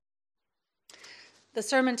The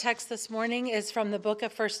sermon text this morning is from the book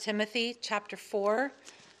of 1 Timothy, chapter 4,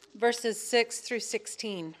 verses 6 through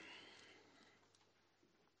 16.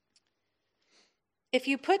 If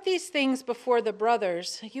you put these things before the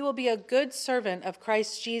brothers, you will be a good servant of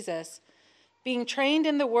Christ Jesus, being trained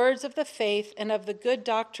in the words of the faith and of the good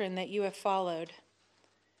doctrine that you have followed.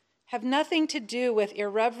 Have nothing to do with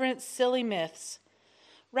irreverent, silly myths.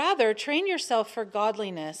 Rather, train yourself for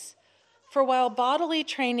godliness. For while bodily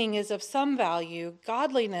training is of some value,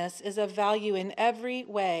 godliness is of value in every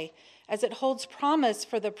way, as it holds promise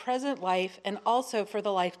for the present life and also for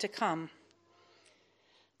the life to come.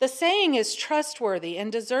 The saying is trustworthy and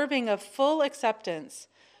deserving of full acceptance.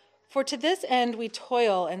 For to this end we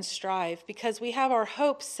toil and strive, because we have our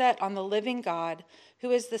hope set on the living God,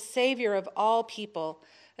 who is the Savior of all people,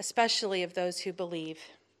 especially of those who believe.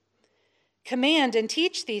 Command and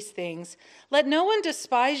teach these things. Let no one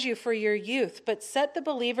despise you for your youth, but set the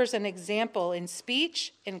believers an example in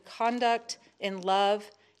speech, in conduct, in love,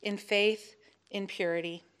 in faith, in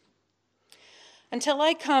purity. Until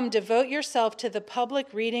I come, devote yourself to the public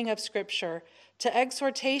reading of Scripture, to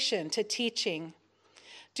exhortation, to teaching.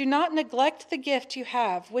 Do not neglect the gift you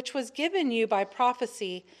have, which was given you by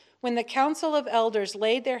prophecy when the council of elders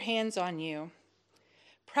laid their hands on you.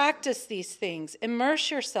 Practice these things, immerse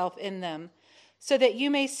yourself in them, so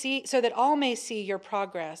that all may see your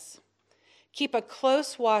progress. Keep a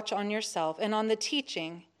close watch on yourself and on the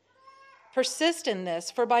teaching. Persist in this,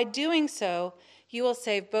 for by doing so, you will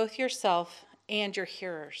save both yourself and your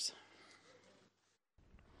hearers.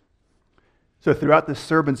 So throughout this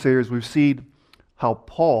sermon series, we've seen how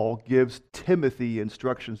Paul gives Timothy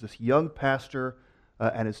instructions, this young pastor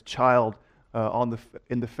and his child,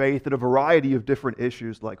 in the faith, and a variety of different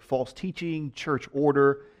issues like false teaching, church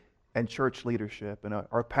order, and church leadership. And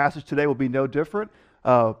our passage today will be no different.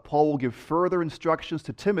 Paul will give further instructions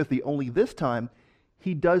to Timothy, only this time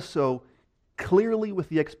he does so clearly with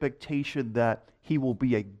the expectation that he will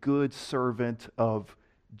be a good servant of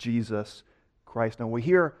Jesus Christ. Now we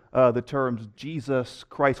hear the terms Jesus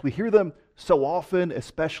Christ. We hear them so often,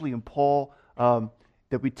 especially in Paul,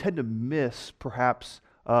 that we tend to miss perhaps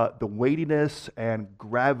the weightiness and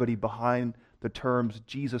gravity behind the terms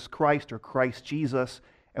Jesus Christ or Christ Jesus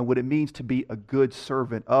and what it means to be a good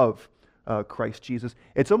servant of Christ Jesus.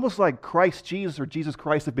 It's almost like Christ Jesus or Jesus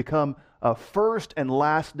Christ have become first and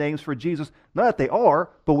last names for Jesus. Not that they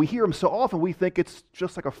are, but we hear them so often we think it's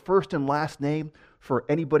just like a first and last name for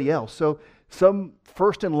anybody else. So some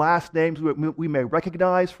first and last names we may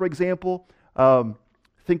recognize, for example,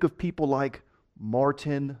 think of people like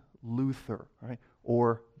Martin Luther, right?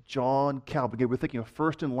 Or John Calvin. Again, we're thinking of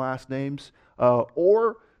first and last names.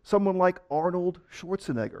 Or someone like Arnold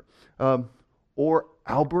Schwarzenegger. Or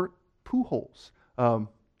Albert Pujols.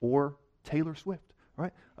 Or Taylor Swift,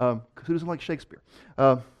 right? Because who doesn't like Shakespeare?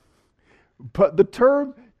 But the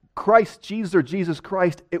term Christ Jesus or Jesus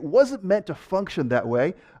Christ, it wasn't meant to function that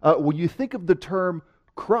way. When you think of the term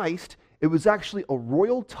Christ, it was actually a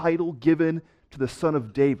royal title given to the son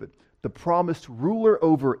of David, the promised ruler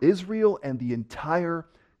over Israel and the entire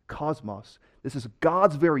cosmos. This is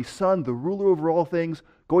God's very son, the ruler over all things,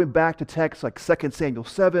 going back to texts like 2 Samuel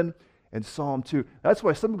 7 and Psalm 2. That's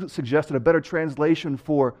why some suggested a better translation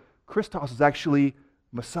for Christos is actually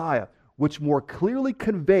Messiah, which more clearly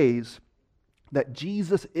conveys that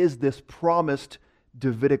Jesus is this promised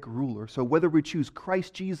Davidic ruler. So whether we choose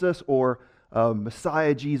Christ Jesus or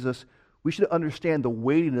Messiah Jesus, we should understand the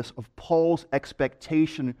weightiness of Paul's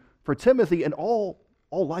expectation for Timothy and all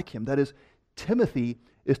like him. That is, Timothy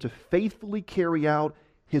is to faithfully carry out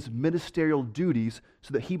his ministerial duties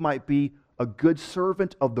so that he might be a good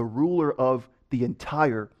servant of the ruler of the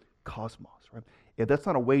entire cosmos. Right? If that's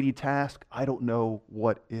not a weighty task, I don't know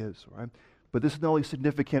what is. Right? But this is not only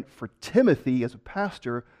significant for Timothy as a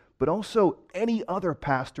pastor, but also any other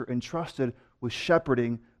pastor entrusted with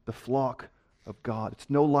shepherding the flock of God. It's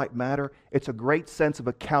no light matter. It's a great sense of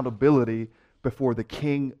accountability before the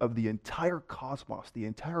King of the entire cosmos, the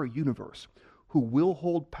entire universe, who will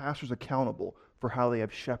hold pastors accountable for how they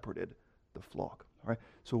have shepherded the flock. All right?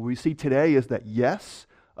 So what we see today is that, yes,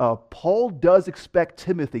 Paul does expect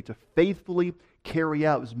Timothy to faithfully carry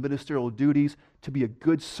out his ministerial duties, to be a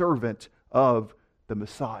good servant of the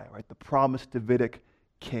Messiah, right? The promised Davidic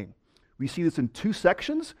king. We see this in two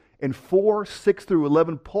sections. In 4, 6 through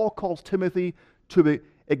 11, Paul calls Timothy to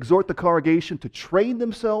exhort the congregation to train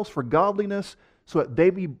themselves for godliness so that they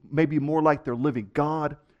may be more like their living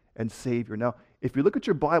God and Savior. Now, if you look at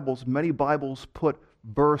your Bibles, many Bibles put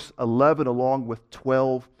verse 11 along with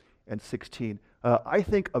 12 and 16. I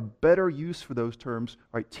think a better use for those terms,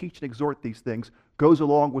 right, teach and exhort these things, goes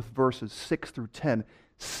along with verses 6 through 10,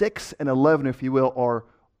 6 and 11, if you will,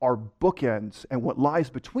 are bookends, and what lies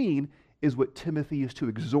between is what Timothy is to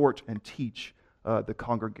exhort and teach the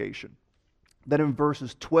congregation. Then in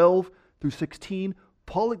verses 12 through 16,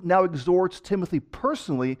 Paul now exhorts Timothy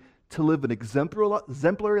personally to live an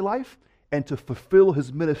exemplary life and to fulfill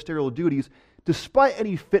his ministerial duties despite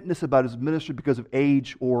any fitness about his ministry because of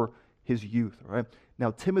age or his youth. Right?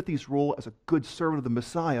 Now, Timothy's role as a good servant of the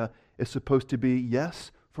Messiah is supposed to be,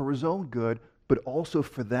 yes, for his own good, but also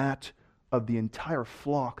for that of the entire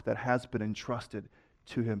flock that has been entrusted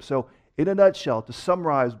to him. So, in a nutshell, to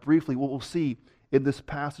summarize briefly, what we'll see in this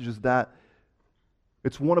passage is that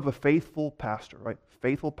it's one of a faithful pastor, right?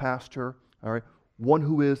 Faithful pastor, all right? One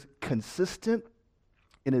who is consistent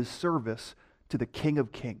in his service to the King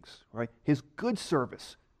of Kings, right? His good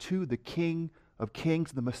service to the King of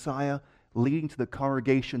Kings, the Messiah, leading to the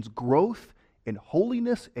congregation's growth in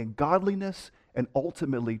holiness and godliness and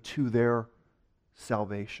ultimately to their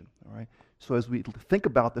salvation, all right? So as we think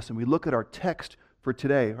about this and we look at our text for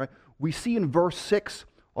today, right, we see in verse 6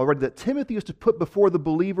 already that Timothy is to put before the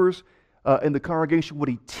believers in the congregation what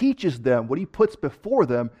he teaches them, what he puts before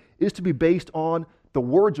them is to be based on the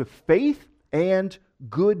words of faith and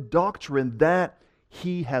good doctrine that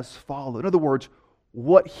he has followed. In other words,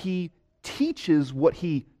 what he teaches, what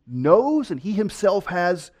he knows, and he himself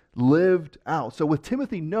has lived out. So with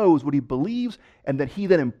Timothy knows what he believes and that he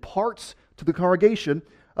then imparts to the congregation,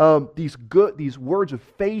 these words of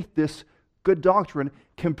faith, this good doctrine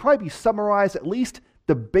can probably be summarized, at least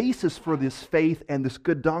the basis for this faith and this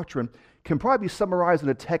good doctrine can probably be summarized in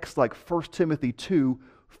a text like 1 Timothy 2,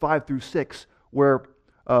 5 through 6, where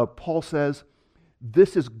Paul says,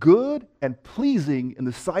 "This is good and pleasing in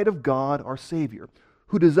the sight of God our Savior,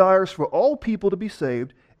 who desires for all people to be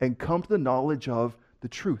saved and come to the knowledge of the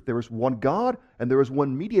truth. There is one God, and there is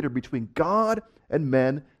one mediator between God and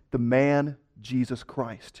men, the man Jesus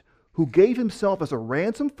Christ, who gave himself as a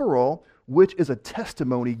ransom for all, which is a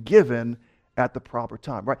testimony given at the proper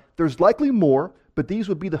time." Right? There's likely more, but these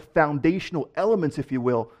would be the foundational elements, if you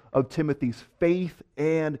will, of Timothy's faith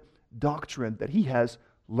and doctrine that he has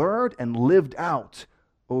learned and lived out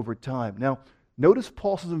over time. Now, notice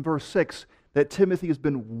Paul says in verse 6 that Timothy has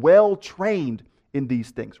been well trained in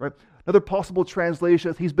these things, right? Another possible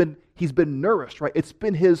translation is he's been nourished, right? It's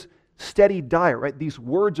been his steady diet, right? These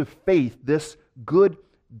words of faith, this good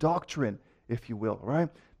doctrine, if you will, right?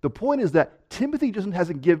 The point is that Timothy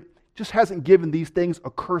hasn't given these things a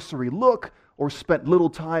cursory look or spent little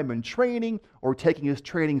time in training or taking his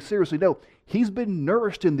training seriously. No, he's been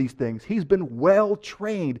nourished in these things. He's been well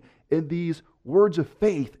trained in these words of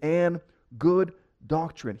faith and good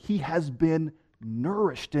doctrine. He has been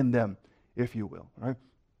nourished in them, if you will, right?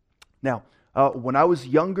 Now, when I was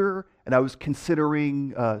younger and I was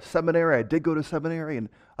considering seminary, I did go to seminary, and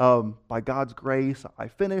by God's grace, I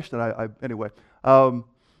finished. And anyway, I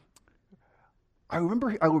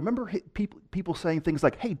remember people saying things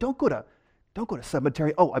like, "Hey, don't go to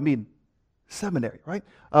seminary." Oh, I mean, seminary, right?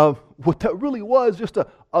 What that really was just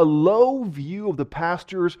a low view of the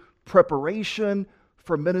pastor's preparation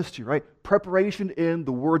for ministry, right? Preparation in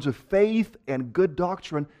the words of faith and good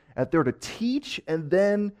doctrine that they're to teach and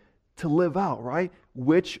then to live out, right?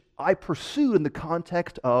 Which I pursued in the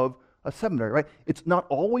context of a seminary, right? It's not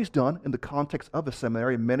always done in the context of a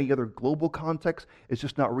seminary. In many other global contexts, it's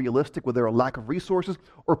just not realistic with a lack of resources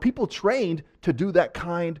or people trained to do that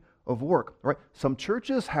kind of work, right? Some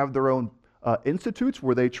churches have their own institutes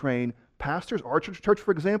where they train pastors. Our church,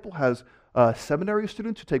 for example, has seminary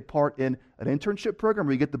students who take part in an internship program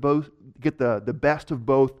where you get the best of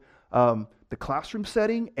both the classroom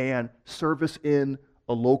setting and service in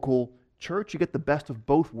a local church. You get the best of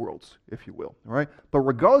both worlds, if you will. All right. But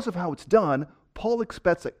regardless of how it's done, Paul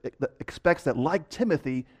expects that, like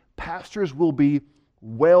Timothy, pastors will be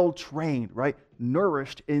well trained, right,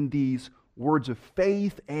 nourished in these words of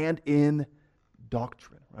faith and in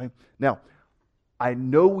doctrine. Right. Now, I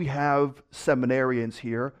know we have seminarians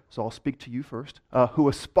here, so I'll speak to you first, who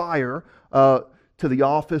aspire to the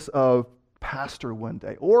office of pastor one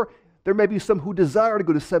day. Or there may be some who desire to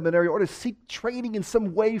go to seminary or to seek training in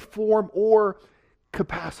some way, form, or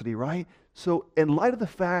capacity, right? So in light of the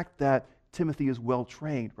fact that Timothy is well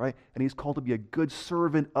trained, right, and he's called to be a good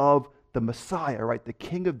servant of the Messiah, right, the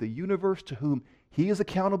King of the universe to whom he is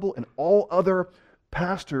accountable, and all other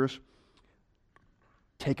pastors,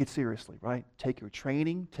 take it seriously, right? Take your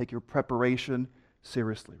training, take your preparation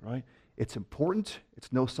seriously, right? It's important.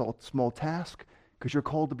 It's no small task because you're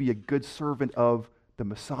called to be a good servant of the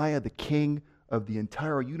Messiah, the King of the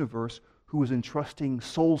entire universe, who is entrusting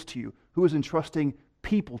souls to you, who is entrusting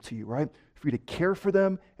people to you, right? For you to care for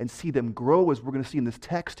them and see them grow, as we're going to see in this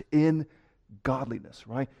text, in godliness,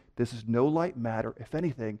 right? This is no light matter. If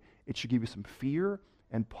anything, it should give you some fear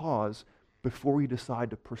and pause before you decide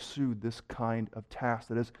to pursue this kind of task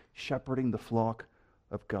that is shepherding the flock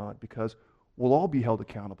of God, because we'll all be held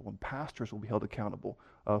accountable, and pastors will be held accountable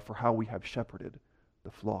for how we have shepherded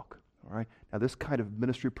the flock. All right. Now, this kind of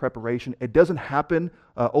ministry preparation, it doesn't happen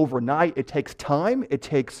overnight. It takes time. It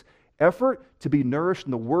takes effort to be nourished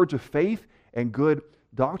in the words of faith and good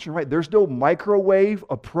doctrine. Right? There's no microwave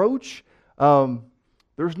approach.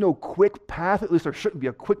 There's no quick path. At least there shouldn't be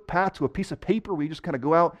a quick path to a piece of paper where you just kind of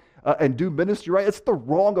go out and do ministry. Right? It's the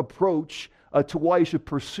wrong approach to why you should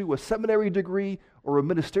pursue a seminary degree or a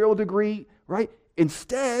ministerial degree. Right?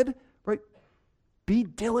 Instead, right, be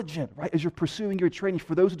diligent, right, as you're pursuing your training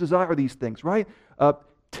for those who desire these things, right?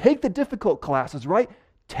 Take the difficult classes, right?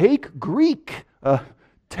 Take Greek,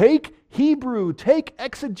 take Hebrew, take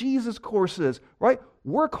exegesis courses, right?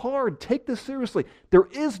 Work hard, take this seriously. There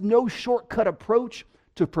is no shortcut approach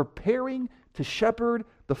to preparing to shepherd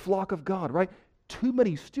the flock of God, right? Too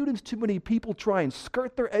many students, too many people try and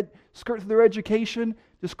skirt their education,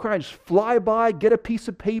 just try and fly by, get a piece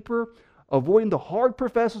of paper, avoiding the hard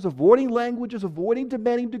professors, avoiding languages, avoiding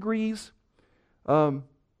demanding degrees,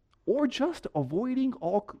 or just avoiding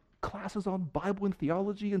all classes on Bible and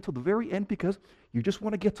theology until the very end because you just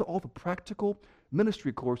want to get to all the practical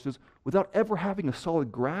ministry courses without ever having a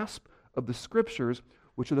solid grasp of the Scriptures,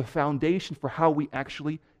 which are the foundation for how we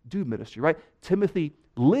actually do ministry, right? Timothy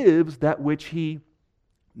lives that which he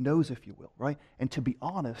knows, if you will, right? And to be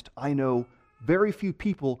honest, I know very few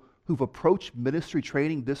people who've approached ministry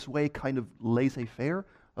training this way, kind of laissez-faire,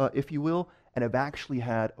 if you will, and have actually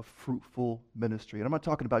had a fruitful ministry. And I'm not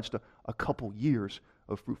talking about just a couple years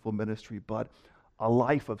of fruitful ministry, but a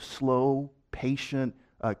life of slow, patient,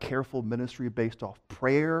 careful ministry based off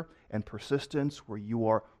prayer and persistence, where you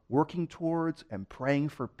are working towards and praying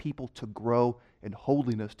for people to grow in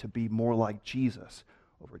holiness, to be more like Jesus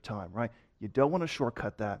over time, right? You don't want to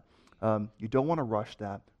shortcut that. You don't want to rush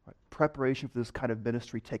that. Right? Preparation for this kind of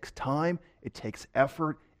ministry takes time, it takes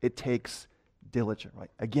effort, it takes diligence, right?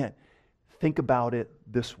 Again, think about it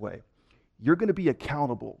this way. You're going to be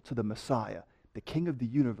accountable to the Messiah, the King of the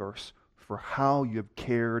universe, for how you have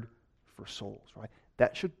cared for souls, right?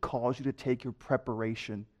 That should cause you to take your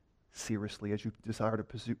preparation seriously as you desire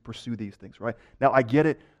to pursue these things, right? Now, I get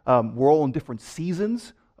it. We're all in different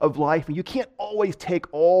seasons of life, and you can't always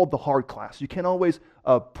take all the hard classes. You can't always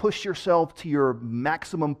push yourself to your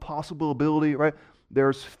maximum possible ability, right?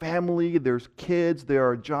 There's family, there's kids, there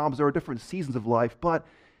are jobs, there are different seasons of life, but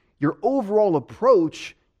your overall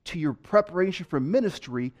approach to your preparation for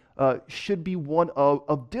ministry should be one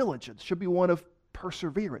of diligence, should be one of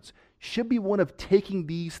perseverance, should be one of taking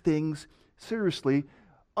these things seriously,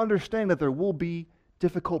 understand that there will be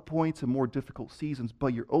difficult points and more difficult seasons,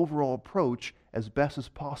 but your overall approach, as best as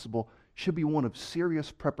possible, should be one of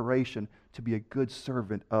serious preparation to be a good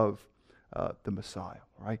servant of the Messiah,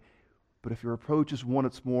 right? But if your approach is one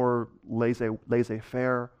that's more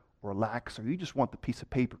laissez-faire or lax, or you just want the piece of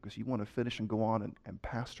paper because you want to finish and go on and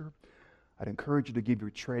pastor, I'd encourage you to give your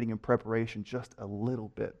training and preparation just a little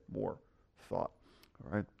bit more thought,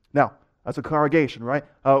 all right? Now, as a congregation, right,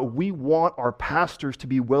 we want our pastors to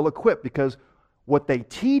be well equipped because what they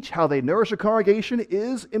teach, how they nourish a congregation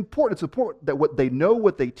is important. It's important that what they know,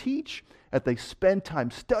 what they teach, that they spend time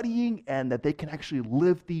studying, and that they can actually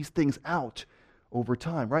live these things out over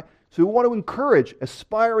time, right? So we want to encourage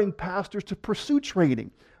aspiring pastors to pursue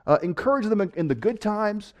training, encourage them in the good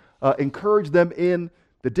times, encourage them in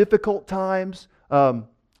the difficult times.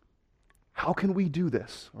 How can we do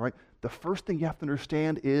this, all right? The first thing you have to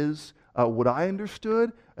understand is what I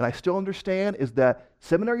understood, and I still understand, is that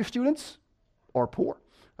seminary students are poor.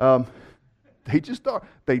 They just are.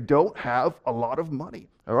 They don't have a lot of money,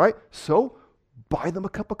 all right? So buy them a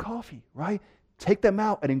cup of coffee, right? Take them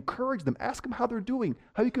out and encourage them. Ask them how they're doing,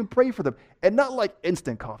 how you can pray for them. And not like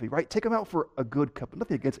instant coffee, right? Take them out for a good cup.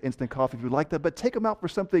 Nothing against instant coffee if you like that, but take them out for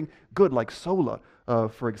something good like Sola,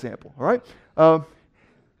 for example, all right?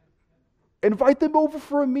 Invite them over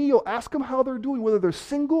for a meal. Ask them how they're doing, whether they're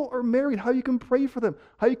single or married, how you can pray for them,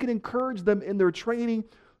 how you can encourage them in their training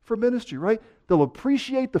for ministry, right? They'll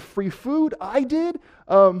appreciate the free food I did,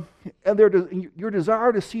 and your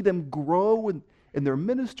desire to see them grow in their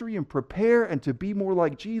ministry and prepare and to be more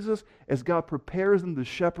like Jesus as God prepares them to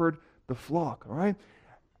shepherd the flock, all right?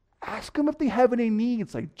 Ask them if they have any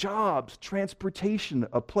needs like jobs, transportation,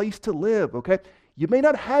 a place to live, okay? You may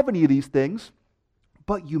not have any of these things,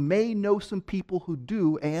 but you may know some people who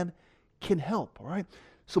do and can help, all right?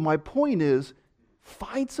 So my point is,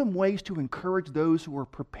 find some ways to encourage those who are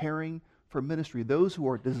preparing for ministry, those who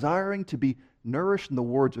are desiring to be nourished in the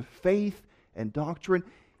words of faith and doctrine,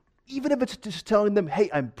 even if it's just telling them, hey,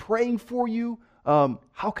 I'm praying for you,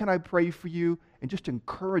 how can I pray for you? And just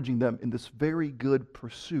encouraging them in this very good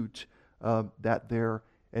pursuit that they're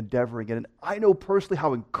endeavoring in. And I know personally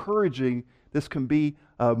how encouraging this can be.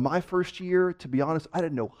 My first year, to be honest, I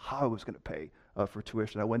didn't know how I was going to pay for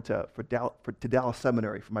tuition. I went to Dallas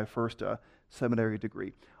Seminary for my first seminary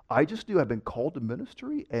degree. I just knew I'd been called to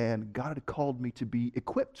ministry, and God had called me to be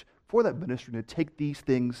equipped for that ministry and to take these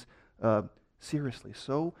things seriously.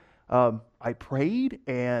 So I prayed,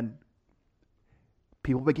 and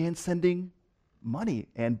people began sending money.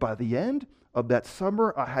 And by the end of that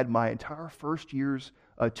summer, I had my entire first year's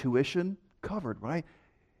tuition covered, right?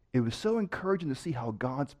 It was so encouraging to see how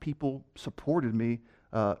God's people supported me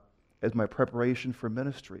as my preparation for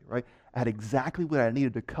ministry, right? I had exactly what I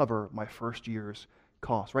needed to cover my first year's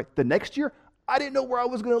costs, right? The next year, I didn't know where I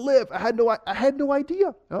was going to live. I had no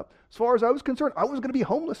idea. As far as I was concerned, I was going to be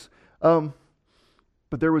homeless.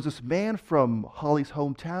 But there was this man from Holly's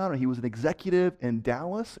hometown, and he was an executive in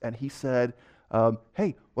Dallas, and he said,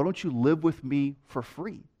 hey, why don't you live with me for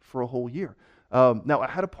free for a whole year? Now, I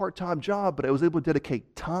had a part-time job, but I was able to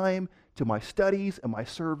dedicate time to my studies and my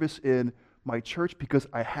service in my church because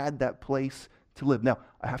I had that place to live. Now,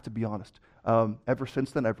 I have to be honest. Ever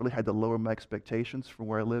since then, I've really had to lower my expectations from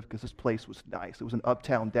where I live because this place was nice. It was in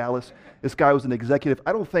uptown Dallas. This guy was an executive.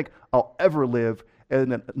 I don't think I'll ever live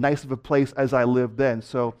in as nice of a place as I lived then.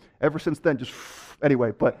 So ever since then, just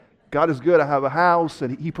anyway, but God is good. I have a house,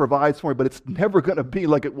 and He provides for me, but it's never going to be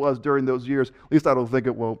like it was during those years. At least I don't think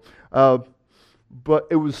it will. But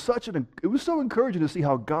it was so encouraging to see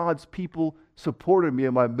how God's people supported me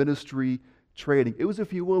in my ministry training. It was,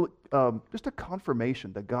 if you will, just a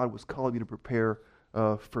confirmation that God was calling me to prepare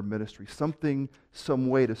for ministry, some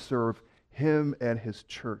way to serve Him and His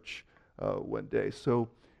church one day. So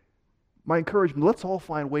my encouragement, let's all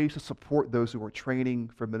find ways to support those who are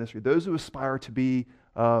training for ministry, those who aspire to be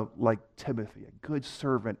like Timothy, a good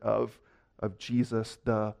servant of Jesus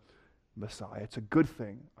the Messiah. It's a good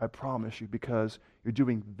thing, I promise you, because you're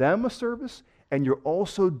doing them a service, and you're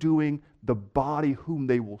also doing the body whom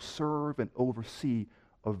they will serve and oversee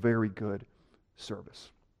a very good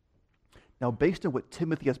service. Now, based on what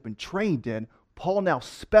Timothy has been trained in, Paul now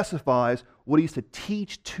specifies what he's to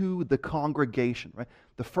teach to the congregation. Right?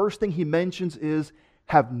 The first thing he mentions is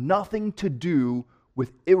have nothing to do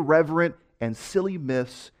with irreverent and silly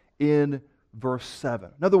myths in verse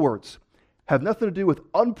 7. In other words, have nothing to do with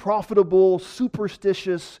unprofitable,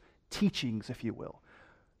 superstitious teachings, if you will.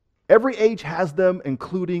 Every age has them,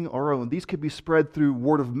 including our own. These could be spread through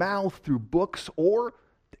word of mouth, through books, or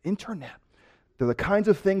the internet. They're the kinds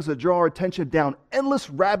of things that draw our attention down endless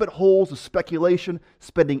rabbit holes of speculation,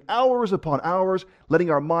 spending hours upon hours, letting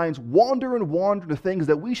our minds wander and wander to things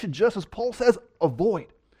that we should just, as Paul says, avoid.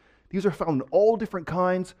 These are found in all different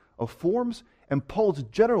kinds of forms, and Paul is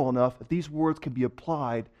general enough that these words can be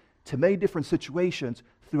applied to many different situations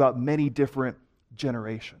throughout many different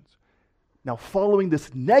generations. Now, following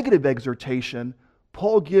this negative exhortation,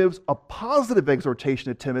 Paul gives a positive exhortation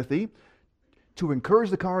to Timothy to encourage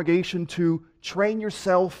the congregation to train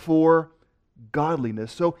yourself for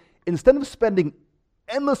godliness. So instead of spending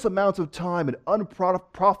endless amounts of time in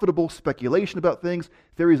unprofitable speculation about things,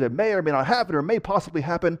 theories that may or may not happen or may possibly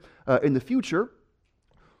happen in the future,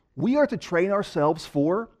 we are to train ourselves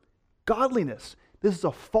for godliness. This is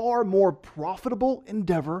a far more profitable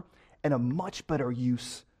endeavor and a much better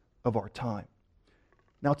use of our time.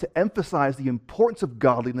 Now, to emphasize the importance of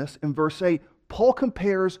godliness, in verse 8, Paul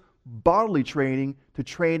compares bodily training to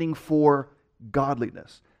training for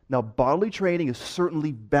godliness. Now, bodily training is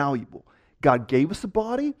certainly valuable. God gave us a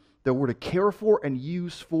body that we're to care for and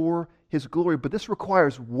use for His glory, but this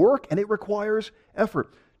requires work and it requires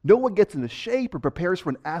effort. No one gets into shape or prepares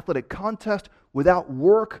for an athletic contest without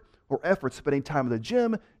work or effort, spending time in the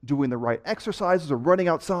gym, doing the right exercises, or running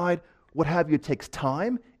outside, what have you. It takes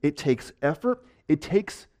time, it takes effort, it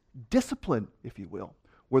takes discipline, if you will,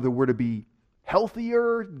 whether we're to be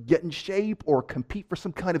healthier, get in shape, or compete for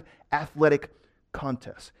some kind of athletic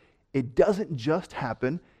contest. It doesn't just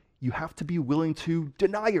happen. You have to be willing to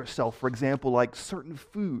deny yourself, for example, like certain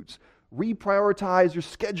foods, reprioritize your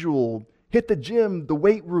schedule, hit the gym, the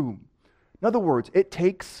weight room. In other words, it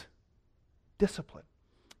takes discipline.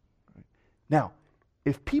 Now,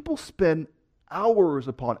 if people spend hours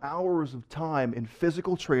upon hours of time in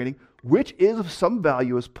physical training, which is of some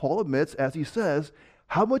value, as Paul admits, as he says,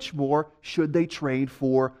 how much more should they train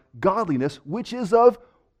for godliness, which is of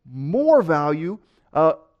more value,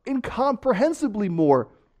 incomprehensibly more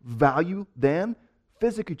value than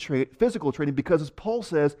physical training, because as Paul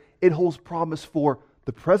says, it holds promise for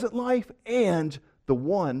the present life and the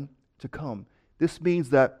one to come. This means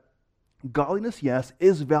that godliness, yes,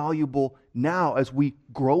 is valuable now as we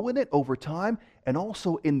grow in it over time, and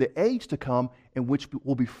also in the age to come in which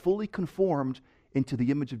we'll be fully conformed into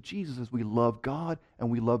the image of Jesus as we love God and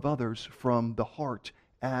we love others from the heart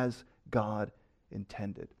as God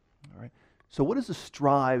intended. All right. So what does the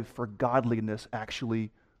strive for godliness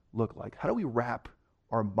actually look like? How do we wrap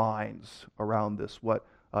our minds around this? What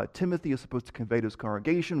Timothy is supposed to convey to his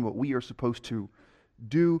congregation, what we are supposed to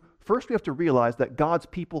do. First, we have to realize that God's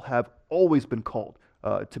people have always been called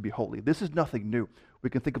to be holy. This is nothing new. We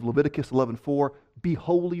can think of Leviticus 11:4, be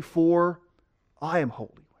holy for I am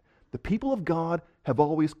holy. The people of God have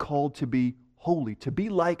always called to be holy, to be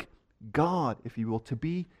like God, if you will, to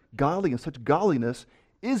be godly, and such godliness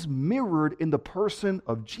is mirrored in the person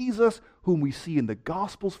of Jesus, whom we see in the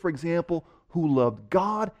Gospels, for example, who loved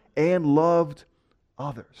God and loved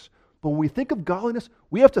others. But when we think of godliness,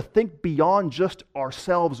 we have to think beyond just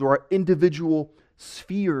ourselves or our individual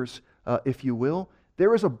spheres, if you will.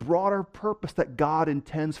 There is a broader purpose that God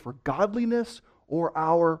intends for godliness or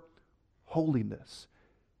our holiness.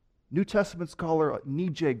 New Testament scholar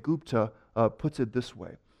Nijay Gupta puts it this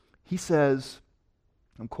way. He says,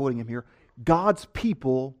 I'm quoting him here, God's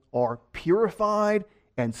people are purified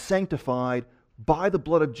and sanctified by the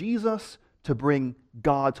blood of Jesus to bring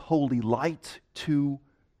God's holy light to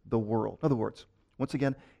the world. In other words, once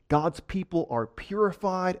again, God's people are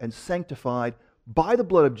purified and sanctified by the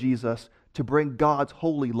blood of Jesus to bring God's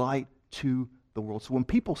holy light to the world. So when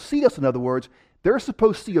people see us, in other words, they're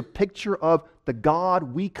supposed to see a picture of the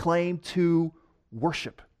God we claim to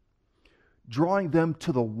worship, drawing them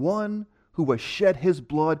to the one who has shed his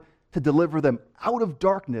blood to deliver them out of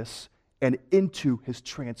darkness and into his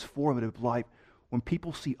transformative light. When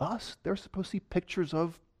people see us, they're supposed to see pictures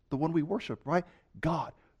of the one we worship, right?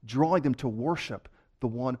 God, drawing them to worship the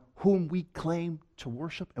one whom we claim to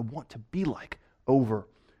worship and want to be like over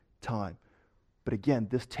time. But again,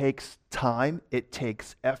 this takes time, it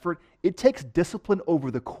takes effort, it takes discipline over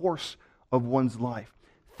the course of one's life.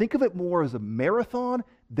 Think of it more as a marathon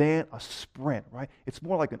than a sprint, right? It's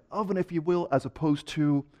more like an oven, if you will, as opposed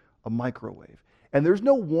to a microwave. And there's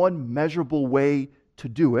no one measurable way to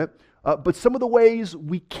do it, but some of the ways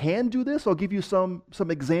we can do this, I'll give you some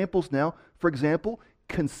examples now. For example,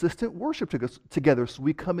 consistent worship together. So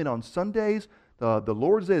we come in on Sundays, the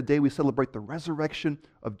Lord's Day, the day we celebrate the resurrection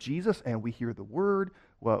of Jesus, and we hear the Word.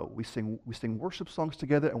 Well, we sing worship songs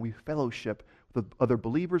together, and we fellowship with other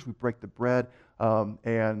believers. We break the bread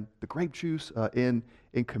and the grape juice in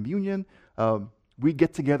communion. We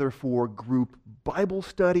get together for group Bible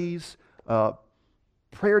studies,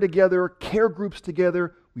 prayer together, care groups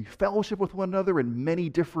together. We fellowship with one another in many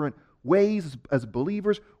different ways as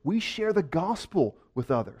believers. We share the gospel with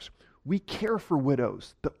others. We care for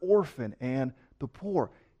widows, the orphan, and the poor.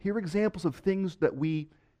 Here are examples of things that we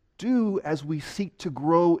do as we seek to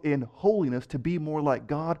grow in holiness, to be more like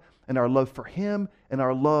God and our love for Him and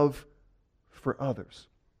our love for others.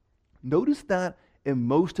 Notice that in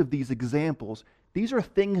most of these examples, these are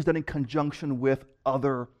things done in conjunction with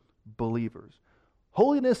other believers.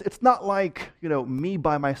 Holiness, it's not like, me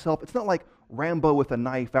by myself. It's not like Rambo with a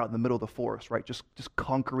knife out in the middle of the forest, right? Just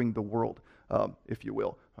conquering the world, if you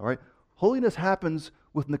will, all right? Holiness happens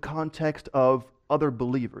within the context of other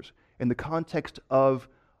believers, in the context of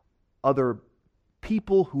other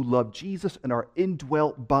people who love Jesus and are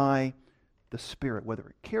indwelt by the Spirit, whether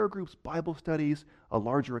in care groups, Bible studies, a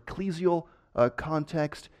larger ecclesial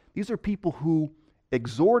context. These are people who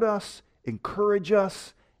exhort us, encourage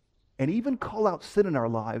us, and even call out sin in our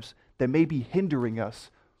lives that may be hindering us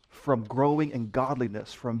from growing in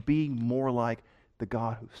godliness, from being more like the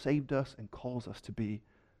God who saved us and calls us to be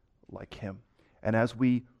like Him. And as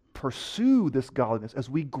we pursue this godliness, as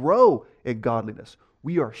we grow in godliness,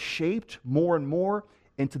 we are shaped more and more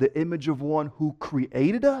into the image of one who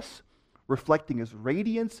created us, reflecting His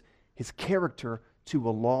radiance, His character to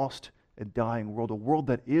a lost and dying world, a world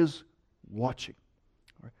that is watching.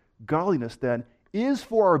 Right? Godliness, then, is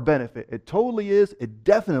for our benefit. It totally is. It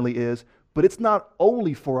definitely is. But it's not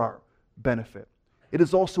only for our benefit. It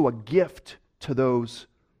is also a gift to those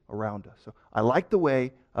around us. So I like the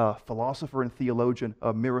way philosopher and theologian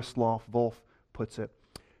Miroslav Volf puts it.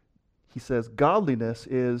 He says, godliness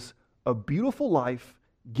is a beautiful life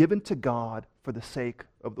given to God for the sake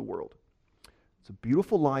of the world. It's a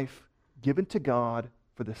beautiful life given to God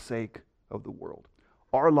for the sake of the world.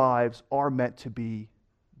 Our lives are meant to be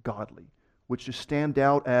godly, which just stand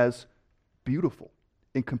out as beautiful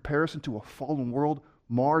in comparison to a fallen world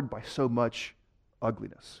marred by so much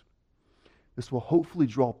ugliness. This will hopefully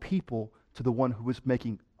draw people to the one who is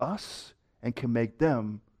making us and can make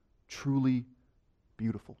them truly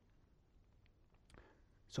beautiful.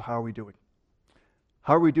 So how are we doing?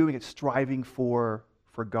 How are we doing at striving for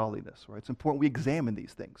godliness? Right? It's important we examine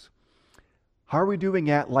these things. How are we doing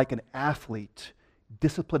at, like an athlete,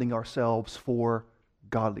 disciplining ourselves for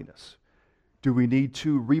godliness? Do we need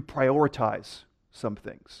to reprioritize some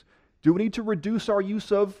things? Do we need to reduce our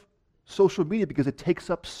use of social media because it takes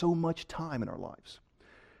up so much time in our lives?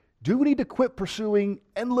 Do we need to quit pursuing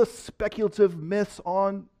endless speculative myths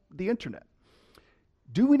on the internet?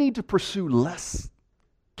 Do we need to pursue less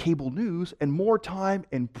cable news and more time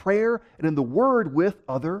in prayer and in the Word with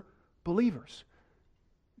other believers?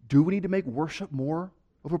 Do we need to make worship more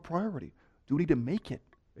of a priority? Do we need to make it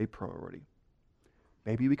a priority?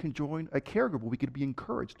 Maybe we can join a care group where we could be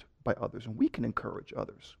encouraged by others and we can encourage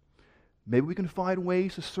others. Maybe we can find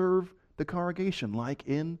ways to serve the congregation, like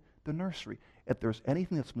in the nursery. If there's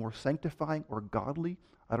anything that's more sanctifying or godly,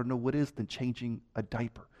 I don't know what is, than changing a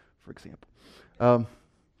diaper, for example.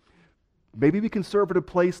 Maybe we can serve at a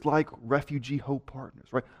place like Refugee Hope Partners,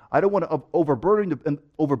 right? I don't want to overburden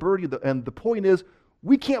you, and the point is,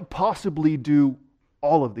 we can't possibly do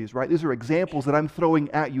all of these, right? These are examples that I'm throwing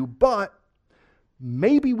at you, but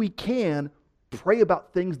maybe we can pray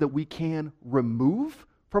about things that we can remove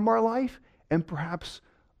from our life, and perhaps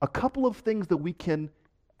a couple of things that we can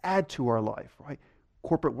add to our life, right?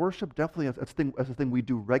 Corporate worship, definitely as a thing we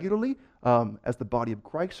do regularly as the body of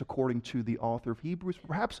Christ, according to the author of Hebrews.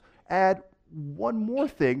 Perhaps add one more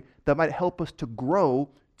thing that might help us to grow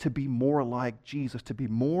to be more like Jesus, to be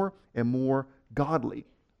more and more godly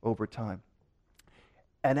over time.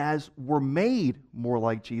 And as we're made more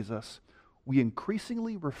like Jesus, we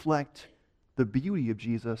increasingly reflect the beauty of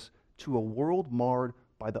Jesus to a world marred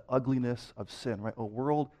by the ugliness of sin, right? A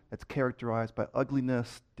world that's characterized by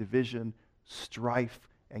ugliness, division, strife,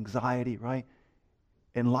 anxiety, right?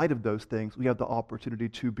 In light of those things, we have the opportunity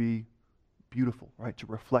to be beautiful, right? To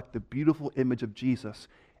reflect the beautiful image of Jesus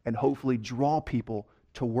and hopefully draw people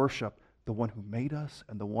to worship the one who made us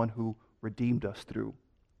and the one who redeemed us through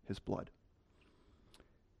his blood.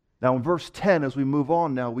 Now in verse 10, as we move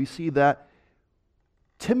on now, we see that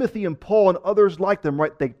Timothy and Paul and others like them,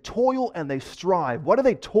 right? They toil and they strive. Why do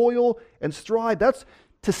they toil and strive? That's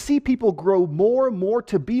to see people grow more and more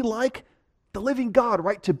to be like the living God,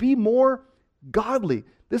 right? To be more godly.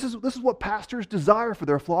 This is what pastors desire for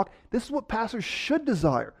their flock. This is what pastors should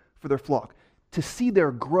desire for their flock. To see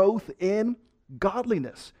their growth in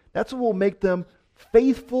godliness. That's what will make them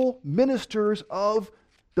faithful ministers of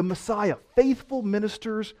the Messiah. Faithful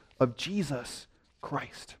ministers of Jesus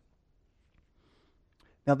Christ.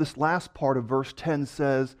 Now, this last part of verse 10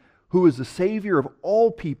 says, who is the Savior of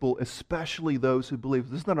all people, especially those who believe.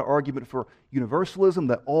 This is not an argument for universalism,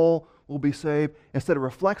 that all will be saved. Instead, it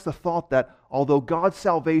reflects the thought that although God's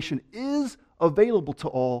salvation is available to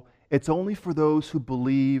all, it's only for those who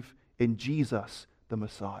believe in Jesus, the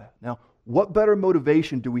Messiah. Now, what better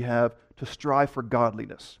motivation do we have to strive for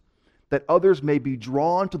godliness? That others may be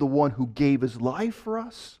drawn to the one who gave his life for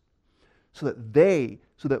us, so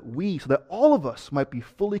that all of us might be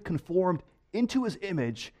fully conformed into his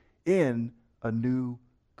image in a new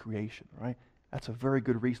creation, right? That's a very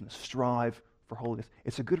good reason to strive for holiness.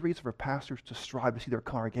 It's a good reason for pastors to strive to see their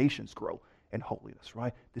congregations grow in holiness,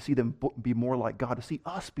 right? To see them be more like God, to see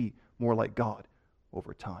us be more like God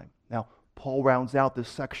over time. Now, Paul rounds out this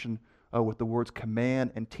section with the words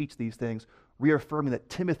command and teach these things, reaffirming that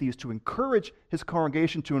Timothy is to encourage his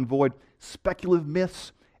congregation to avoid speculative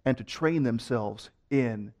myths and to train themselves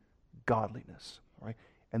in godliness. Right?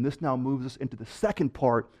 And this now moves us into the second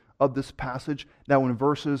part of this passage, now in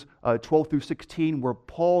verses 12 through 16, where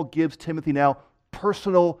Paul gives Timothy now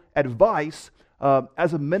personal advice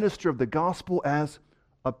as a minister of the gospel, as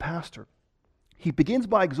a pastor. He begins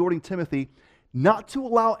by exhorting Timothy not to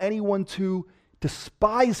allow anyone to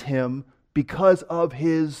despise him because of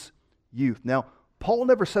his youth. Now, Paul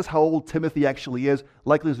never says how old Timothy actually is.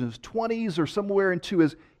 Likely he's in his 20s or somewhere into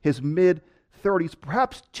his mid-30s,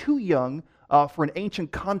 perhaps too young for an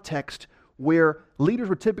ancient context where leaders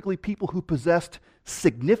were typically people who possessed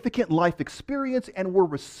significant life experience and were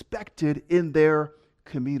respected in their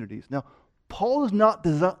communities. Now, Paul is not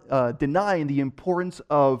denying the importance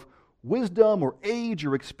of wisdom or age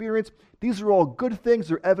or experience. These are all good things.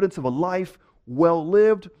 They're evidence of a life well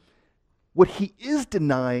lived. What he is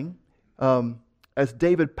denying, as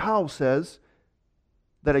David Powell says,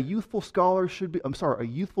 that a youthful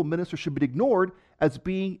minister should be ignored as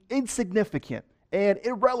being insignificant and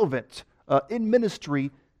irrelevant in ministry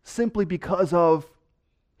simply because of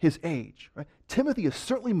his age. Right? Timothy is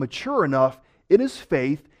certainly mature enough in his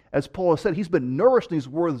faith, as Paul has said. He's been nourished in these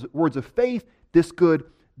words of faith, this good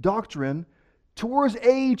doctrine, to where his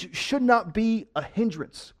age should not be a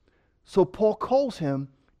hindrance. So Paul calls him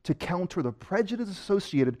to counter the prejudice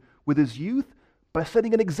associated with his youth by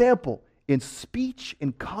setting an example in speech,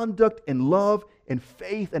 in conduct, in love, in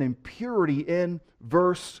faith, and in purity in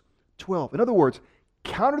verse 12. In other words,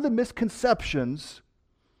 counter the misconceptions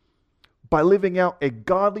by living out a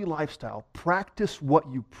godly lifestyle. Practice what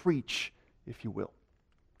you preach, if you will.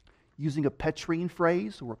 Using a Petrine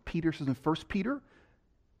phrase, or what Peter says in 1 Peter,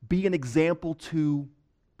 be an example to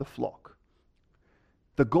the flock.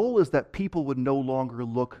 The goal is that people would no longer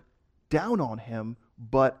look down on him,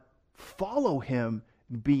 but follow him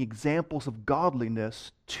and be examples of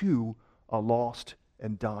godliness to a lost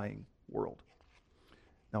and dying world.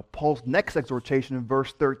 Now, Paul's next exhortation in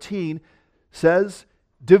verse 13 says,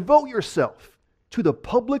 devote yourself to the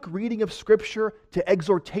public reading of Scripture, to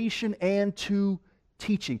exhortation, and to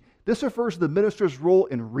teaching. This refers to the minister's role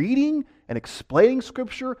in reading and explaining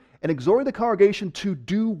Scripture and exhorting the congregation to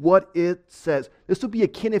do what it says. This would be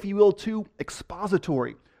akin, if you will, to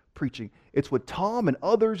expository preaching. It's what Tom and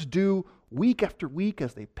others do week after week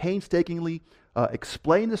as they painstakingly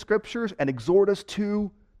explain the Scriptures and exhort us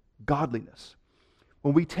to godliness.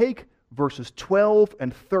 When we take verses 12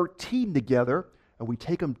 and 13 together, and we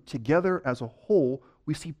take them together as a whole,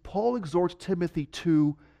 we see Paul exhorts Timothy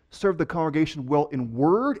to serve the congregation well in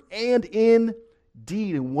word and in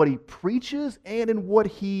deed, in what he preaches and in what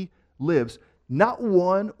he lives. Not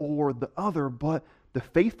one or the other, but the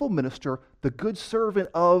faithful minister, the good servant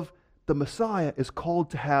of the Messiah, is called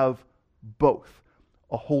to have both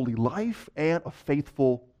a holy life and a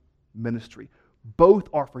faithful ministry. Both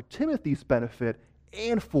are for Timothy's benefit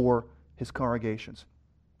and for his congregations.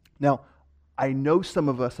 Now, I know some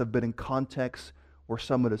of us have been in contexts where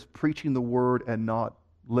someone is preaching the word and not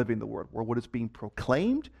living the word, where what is being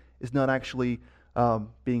proclaimed is not actually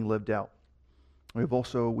being lived out.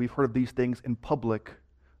 We've heard of these things in public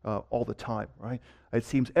all the time, right? It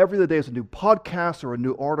seems every other day there's a new podcast or a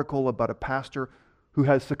new article about a pastor who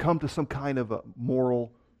has succumbed to some kind of a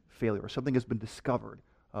moral failure, or something has been discovered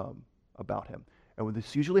about him. And when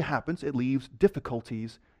this usually happens, it leaves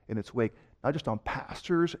difficulties in its wake, not just on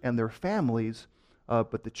pastors and their families,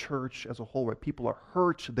 but the church as a whole, right? People are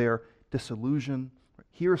hurt, they're disillusioned.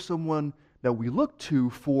 Here's someone that we look to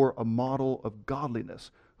for a model of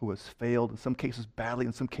godliness who has failed, in some cases badly,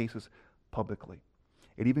 in some cases publicly.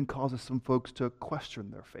 It even causes some folks to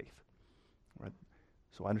question their faith, right?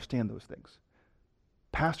 So I understand those things.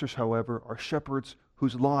 Pastors, however, are shepherds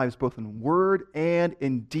whose lives, both in word and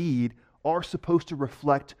in deed, are supposed to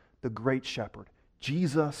reflect the great shepherd,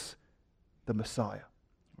 Jesus, the Messiah.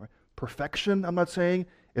 Right? Perfection, I'm not saying,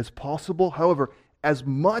 is possible. However, as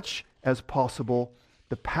much as possible,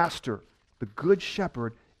 the pastor, the good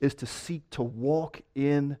shepherd, is to seek to walk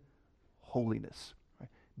in holiness. Right?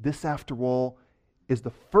 This, after all, is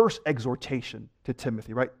the first exhortation to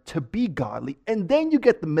Timothy, right? To be godly, and then you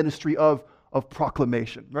get the ministry of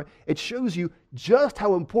proclamation, right? It shows you just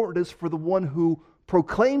how important it is for the one who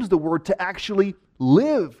proclaims the word to actually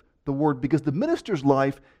live the word, because the minister's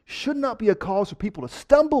life should not be a cause for people to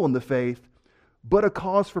stumble in the faith, but a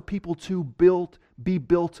cause for people to be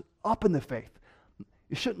built up in the faith.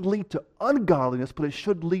 It shouldn't lead to ungodliness, but it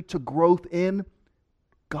should lead to growth in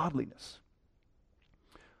godliness.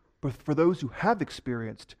 But for those who have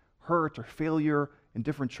experienced hurt or failure in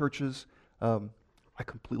different churches, I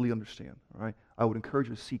completely understand. Right? I would encourage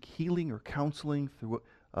you to seek healing or counseling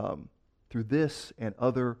through this and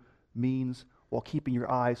other means, while keeping your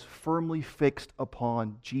eyes firmly fixed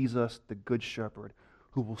upon Jesus, the Good Shepherd,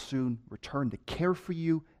 who will soon return to care for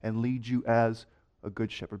you and lead you as a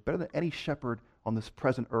good shepherd, better than any shepherd on this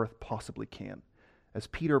present earth possibly can. As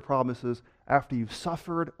Peter promises, after you've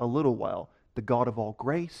suffered a little while, the God of all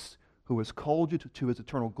grace, who has called you to his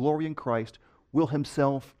eternal glory in Christ, will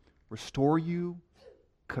himself restore you,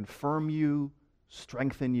 confirm you,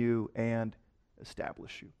 strengthen you, and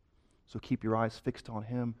establish you. So keep your eyes fixed on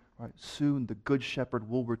him. Right? Soon the good shepherd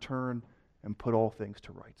will return and put all things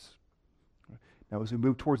to rights. Right? Now, as we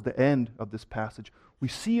move towards the end of this passage, we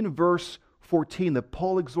see in verse 14 that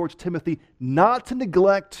Paul exhorts Timothy not to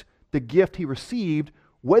neglect the gift he received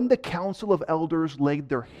when the council of elders laid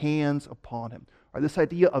their hands upon him. Right? This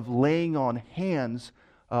idea of laying on hands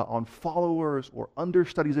on followers or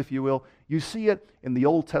understudies, if you will. You see it in the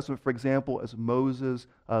Old Testament, for example, as Moses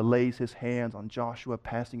lays his hands on Joshua,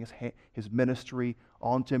 passing his ministry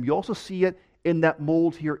onto him. You also see it in that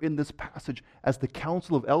mold here in this passage as the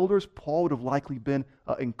council of elders. Paul would have likely been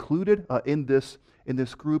included in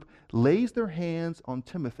this group, lays their hands on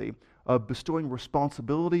Timothy, bestowing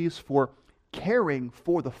responsibilities for caring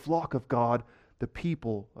for the flock of God, the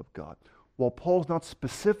people of God. While Paul's not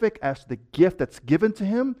specific as to the gift that's given to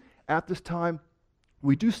him at this time,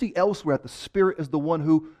 We do see elsewhere that the Spirit is the one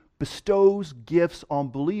who bestows gifts on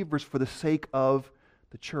believers for the sake of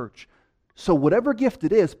the church. So whatever gift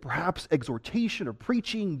it is, perhaps exhortation or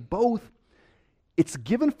preaching, both, it's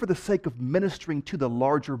given for the sake of ministering to the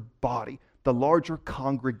larger body, the larger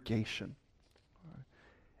congregation.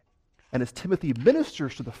 And as Timothy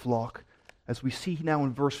ministers to the flock, as we see now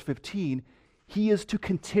in verse 15, he is to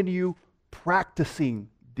continue practicing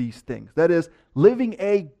these things. That is, living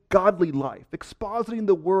a godly life, expositing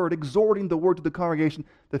the word, exhorting the word to the congregation,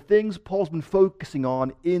 the things Paul's been focusing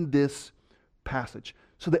on in this passage,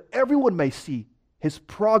 so that everyone may see his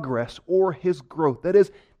progress or his growth. That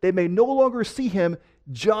is, they may no longer see him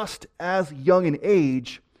just as young in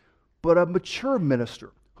age, but a mature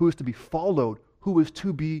minister who is to be followed, who is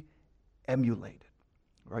to be emulated,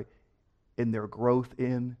 right, in their growth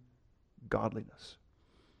in godliness.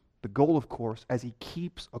 The goal, of course, as he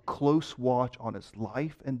keeps a close watch on his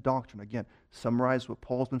life and doctrine, again, summarize what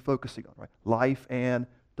Paul's been focusing on, right? Life and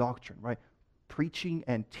doctrine, right? Preaching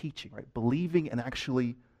and teaching, right? Believing and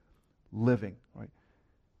actually living, right?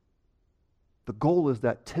 The goal is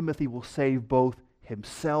that Timothy will save both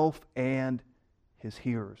himself and his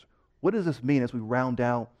hearers. What does this mean as we round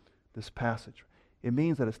out this passage? It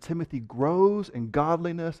means that as Timothy grows in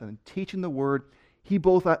godliness and in teaching the word, he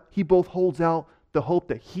both holds out the hope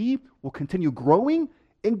that he will continue growing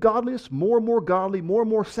in godliness, more and more godly, more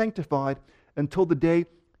and more sanctified, until the day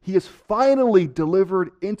he is finally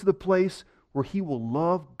delivered into the place where he will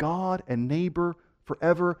love God and neighbor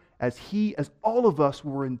forever, as all of us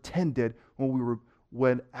were intended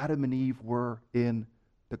when Adam and Eve were in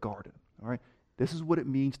the garden. All right? This is what it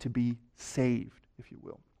means to be saved, if you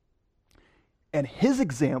will. And his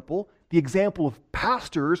example, the example of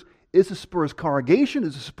pastors, is to spur his congregation,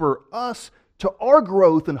 is to spur us to our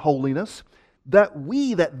growth in holiness, that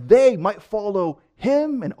they might follow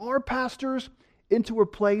him and our pastors into a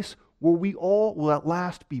place where we all will at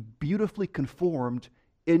last be beautifully conformed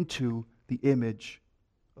into the image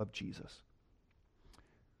of Jesus.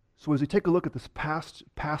 So as we take a look at this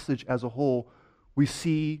passage as a whole, we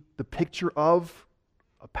see the picture of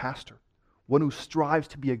a pastor, one who strives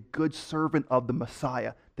to be a good servant of the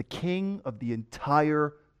Messiah, the King of the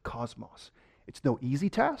entire cosmos. It's no easy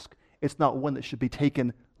task. It's not one that should be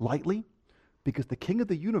taken lightly, because the King of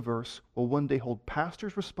the universe will one day hold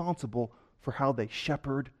pastors responsible for how they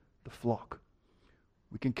shepherd the flock.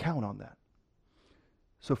 We can count on that.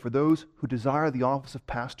 So for those who desire the office of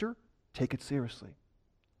pastor, take it seriously.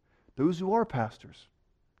 Those who are pastors,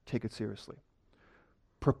 take it seriously.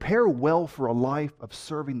 Prepare well for a life of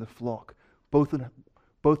serving the flock, both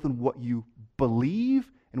in what you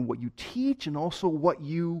believe and what you teach, and also what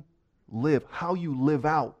you live, how you live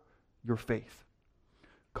out your faith.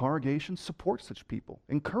 Congregations support such people.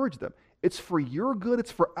 Encourage them. It's for your good,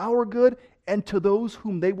 it's for our good, and to those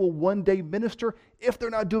whom they will one day minister, if they're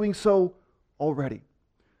not doing so already.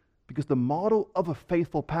 Because the model of a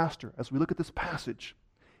faithful pastor, as we look at this passage,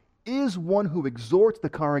 is one who exhorts the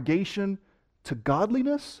congregation to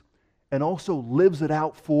godliness and also lives it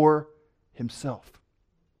out for himself,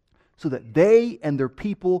 so that they and their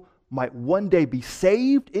people might one day be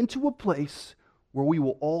saved into a place where we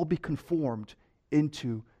will all be conformed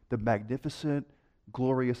into the magnificent,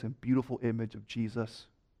 glorious, and beautiful image of Jesus,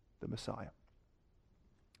 the Messiah.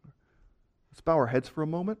 Let's bow our heads for a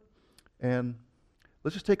moment, and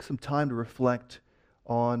let's just take some time to reflect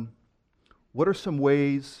on what are some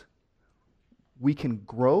ways we can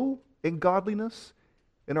grow in godliness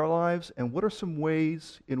in our lives, and what are some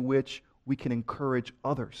ways in which we can encourage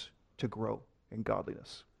others to grow in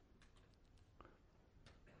godliness.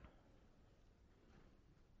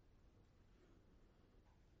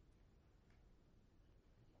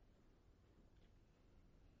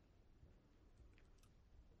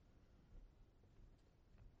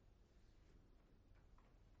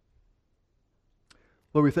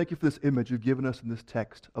 Lord, we thank you for this image you've given us in this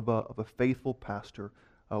text of a faithful pastor,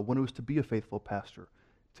 one who is to be a faithful pastor,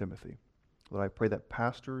 Timothy. Lord, I pray that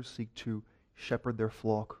pastors seek to shepherd their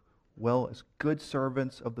flock well as good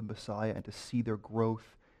servants of the Messiah, and to see their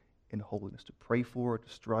growth in holiness, to pray for it, to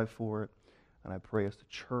strive for it. And I pray as the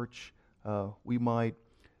church, we might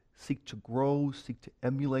seek to grow, seek to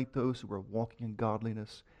emulate those who are walking in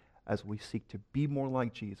godliness, as we seek to be more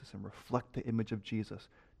like Jesus and reflect the image of Jesus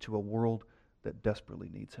to a world that desperately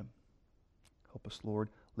needs him. Help us, Lord.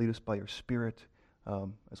 Lead us by your Spirit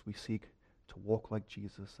as we seek to walk like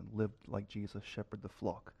Jesus and live like Jesus, shepherd the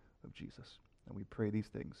flock of Jesus. And we pray these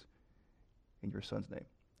things in your Son's name.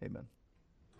 Amen.